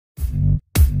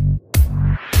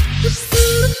तो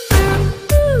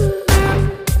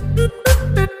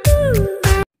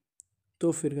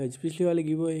फिर गाइस पिछले वाले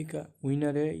गिव अवे का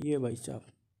विनर है ये भाई साहब,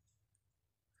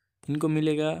 इनको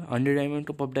मिलेगा 100 diamond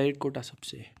top up direct Kota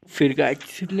सबसे। फिर गाइस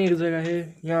छिपने की जगह है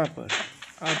यहाँ पर,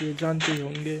 आप ये जानते ही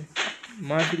होंगे,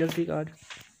 माँ की इलेक्ट्रिक कार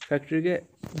फैक्ट्री के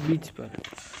बीच पर।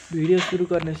 वीडियो शुरू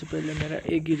करने से पहले मेरा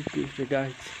एक ही रिक्वेस्ट है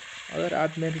गाइस, अगर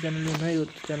आप मेरे चैनल में नए हो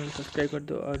तो चैनल सब्सक्राइब कर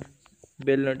दो और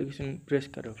बेल नोटिफिकेशन प्रेस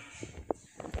करो।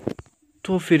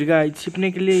 तो फिर गाइस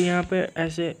छिपने के लिए यहाँ पे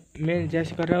ऐसे मैं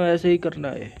जैसे कर रहा हूँ ऐसे ही करना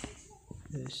है,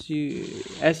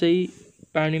 ऐसे ही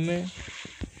पानी में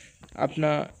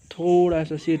अपना थोड़ा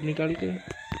सा सिर निकाल के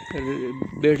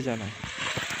बैठ जाना है।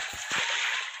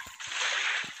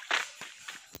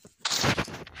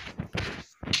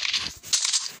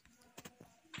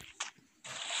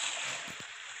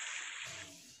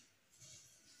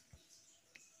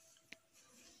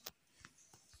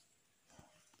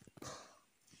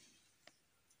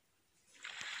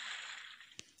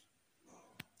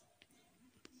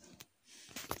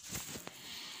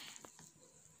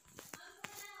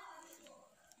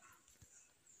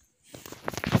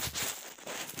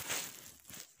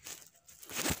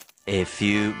 A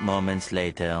few moments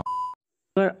later.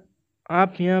 अगर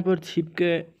आप यहाँ पर छिप के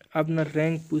अपना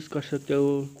रैंक पुश कर सकते हो,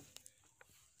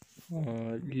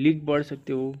 लीग बढ़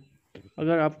सकते हो।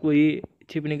 अगर आपको ये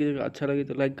छिपने की जगह अच्छा लगे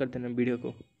तो लाइक कर देना वीडियो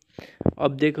को।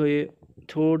 अब देखो ये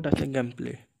छोटा सा game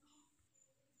play.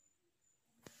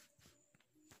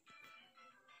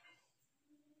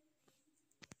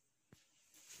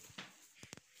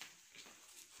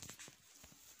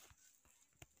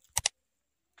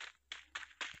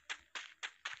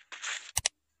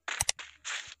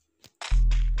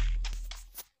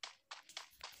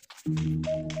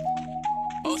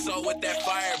 Also with that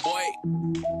fire, boy.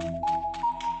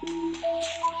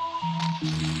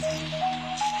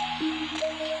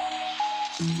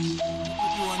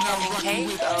 You are now rocking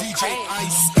with DJ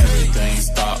Ice. Everything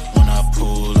stop when I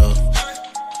pull up.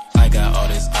 I got all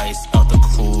this ice out the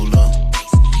cooler.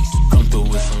 Come through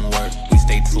with some work, we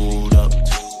stay tooled up.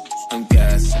 I'm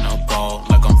gas and I'm ball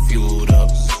like I'm fueled up.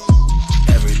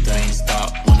 Everything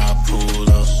stop when I pull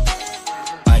up.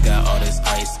 I got all this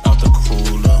ice out the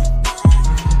cooler.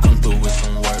 Come through with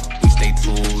some work, we stay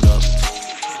tooled up.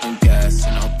 I'm gas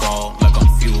and I'm ball like I'm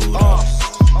fueled up.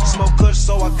 Smoke kush,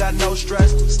 so I got no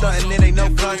stress. Stuntin', it ain't no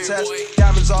contest.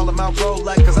 Diamonds all in my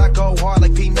Rolex, cause I go hard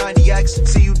like P90X.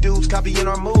 See you dudes copying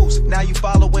our moves, now you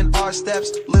following our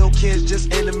steps. Little kids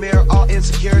just in the mirror, all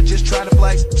insecure, just trying to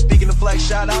flex. Speaking of flex,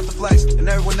 shout out to flex. And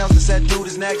everyone else that said dude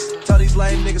is next. Tell these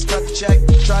lame niggas cut the check.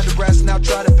 Try the rest, now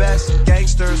try the best.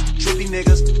 Gangsters, trippy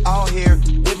niggas, all here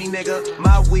with me nigga.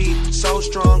 My weed, so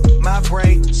strong, my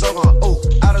brain, so long. Ooh,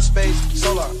 outer space,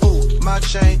 solar. Ooh, my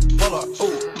chain, polar.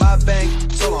 Ooh, my bank,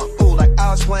 so long. Ooh, like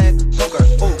I was playing poker.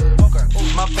 Ooh,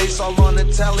 my face all on the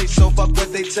telly, so fuck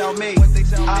what they tell me.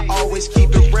 I always keep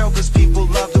it real, cause people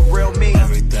love the real me.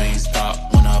 Everything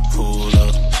stop when I pull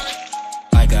up.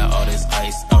 I got all this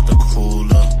ice out the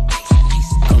cooler.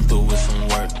 Come through with some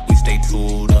work, we stay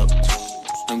tooled up.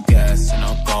 I'm gas and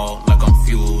I'm ball like I'm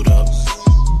fueled up.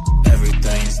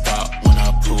 Everything stop when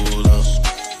I pull up.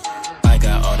 I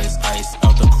got all this ice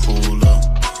out the cooler.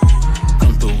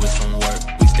 Come through with some work,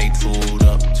 we stay tooled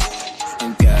up.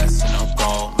 I'm gas and I'm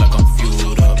ball like I'm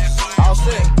fueled up. All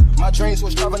sick. My dreams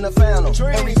was driving the phantom.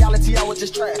 In reality, I was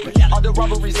just trapping. All the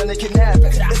robberies and the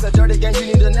kidnapping. It's a dirty game,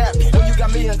 you need a nap. When you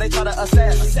got millions, they try to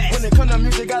assassin. When it come to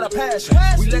music, got a passion.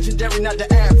 We legendary, not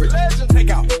the average. Take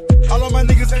out all of my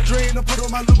niggas that dream. I put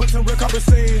on my Louboutin real carpet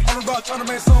scene. All about trying to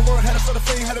make somewhere. Had it for the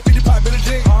fame, had a beat pop in the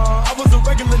jean. I was a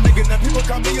regular nigga, now people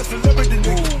call me a celebrity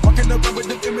nigga. Walking up with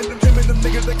them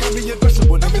niggas, they call me a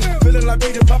vegetable nigga. Feeling like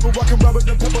Peter Papa, walking around with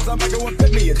the pebbles. I make it one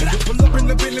pet me a nigga. Pull up in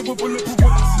the Bentley with bulletproof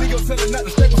weapons. Nigga selling out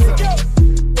the staples.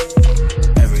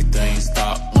 Everything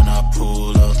stop when I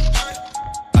pull up.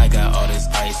 I got all this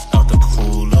ice out the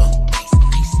cooler.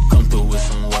 Come through with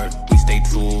some work, we stay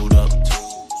tooled up.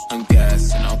 I'm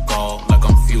gas and I'm ball like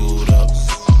I'm fueled up.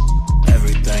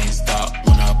 Everything stop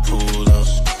when I pull up.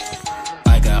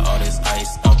 I got all this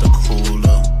ice out the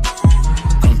cooler.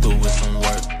 Come through with some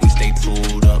work, we stay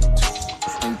tooled up.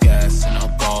 I'm gas and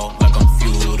I'm ball like I'm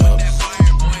fueled up.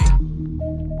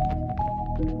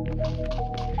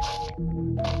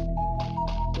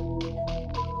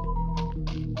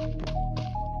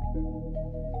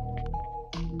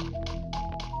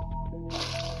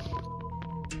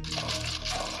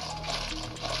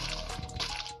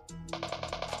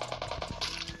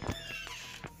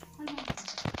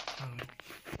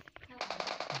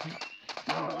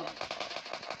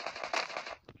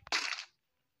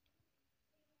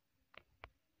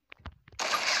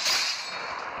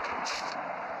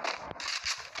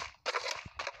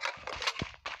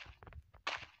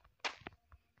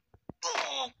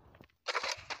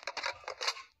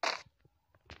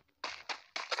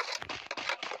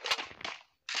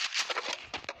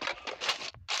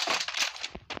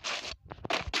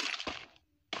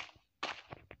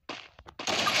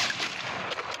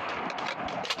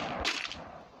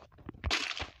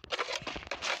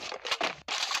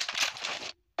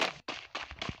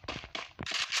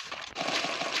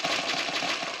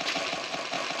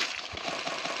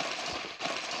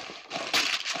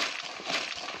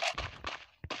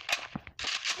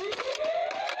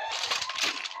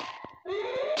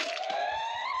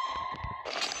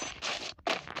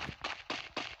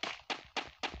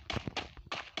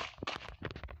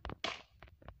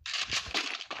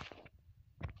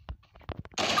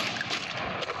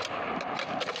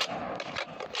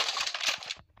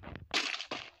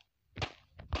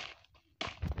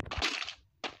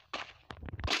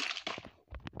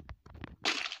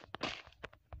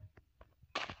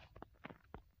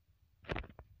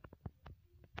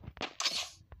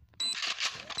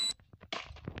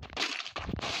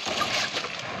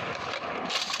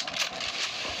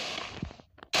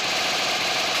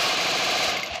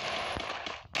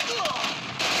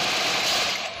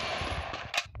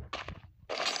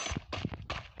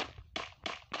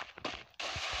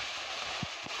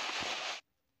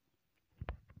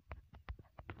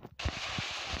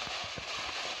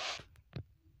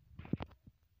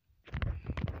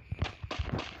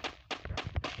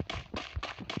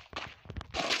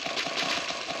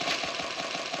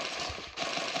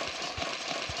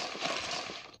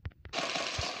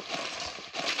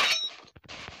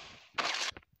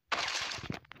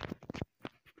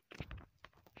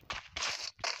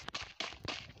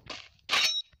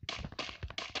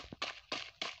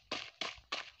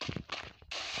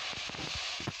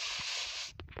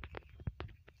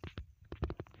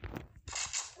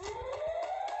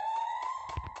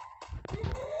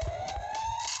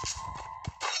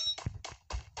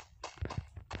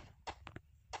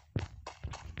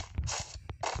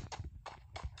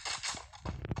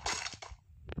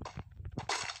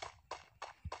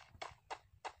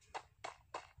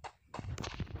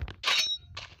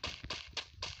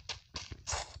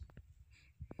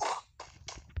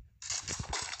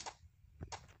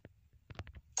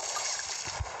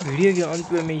 Video के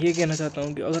अंत में मैं ये कहना चाहता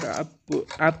हूँ कि अगर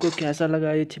आपको कैसा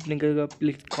लगा ये छिपने का,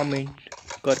 प्लीज़ कमेंट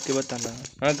करके बताना।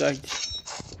 हाँ गाइस।